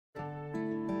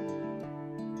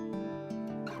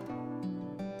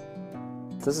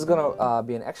This is going to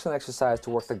be an excellent exercise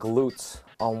to work the glutes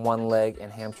on one leg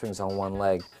and hamstrings on one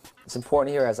leg. It's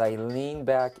important here as I lean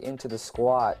back into the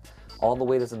squat, all the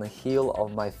weight is in the heel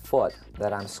of my foot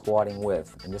that I'm squatting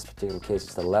with. In this particular case,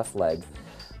 it's the left leg,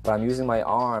 but I'm using my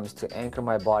arms to anchor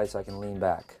my body so I can lean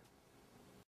back.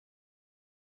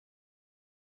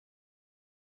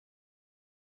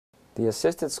 The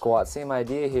assisted squat, same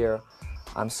idea here.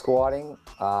 I'm squatting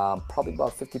probably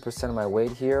about 50% of my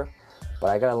weight here, but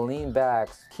I gotta lean back,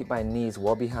 keep my knees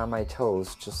well behind my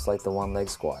toes, just like the one leg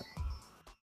squat.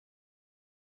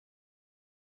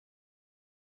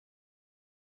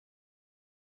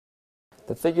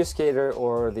 The figure skater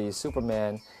or the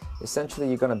Superman, essentially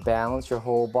you're gonna balance your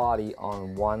whole body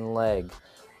on one leg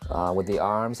with the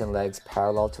arms and legs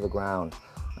parallel to the ground.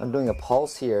 I'm doing a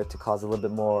pulse here to cause a little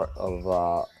bit more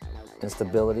of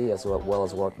instability as well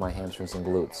as work my hamstrings and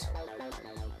glutes.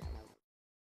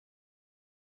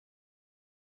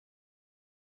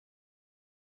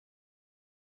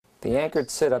 The anchored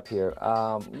sit-up here,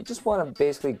 you just want to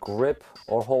basically grip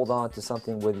or hold on to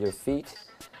something with your feet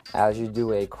as you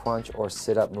do a crunch or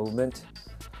sit-up movement.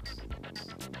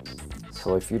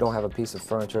 So if you don't have a piece of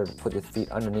furniture to put your feet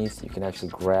underneath, you can actually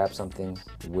grab something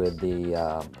with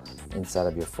the inside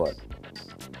of your foot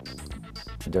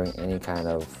during any kind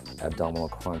of abdominal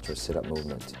crunch or sit-up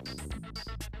movement.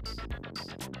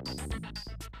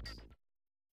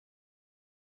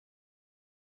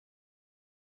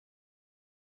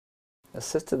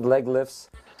 Assisted leg lifts,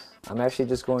 I'm actually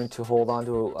just going to hold on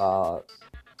to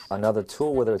another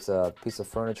tool, whether it's a piece of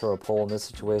furniture or a pole in this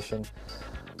situation.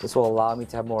 This will allow me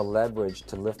to have more leverage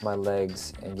to lift my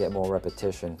legs and get more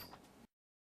repetition.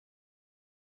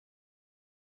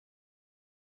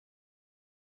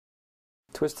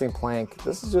 Twisting plank,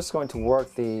 this is just going to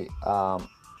work the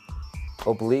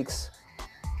obliques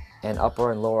and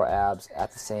upper and lower abs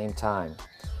at the same time.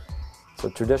 So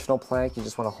traditional plank, you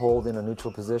just want to hold in a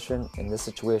neutral position. In this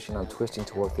situation, I'm twisting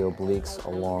to work the obliques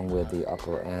along with the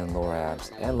upper and lower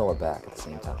abs and lower back at the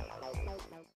same time.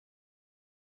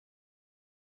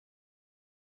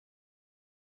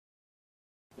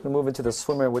 I'm going to move into the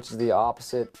swimmer, which is the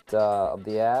opposite of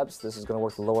the abs. This is going to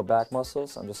work the lower back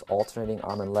muscles. I'm just alternating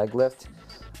arm and leg lift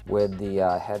with the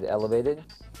head elevated.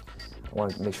 I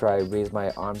want to make sure I raise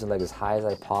my arms and legs as high as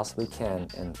I possibly can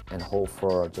and hold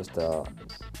for just a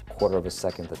quarter of a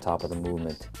second at the top of the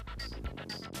movement.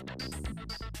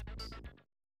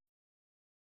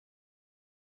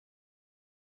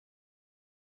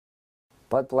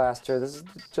 Butt blaster, this is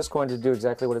just going to do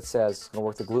exactly what it says. It's going to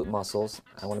work the glute muscles.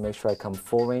 I want to make sure I come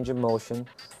full range of motion,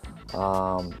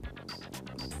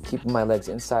 keeping my legs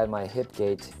inside my hip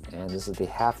gate, and this is the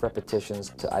half repetitions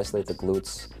to isolate the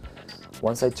glutes.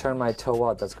 Once I turn my toe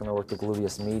out, that's going to work the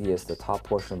gluteus medius, the top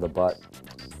portion of the butt,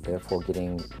 therefore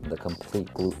getting the complete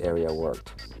glute area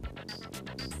worked.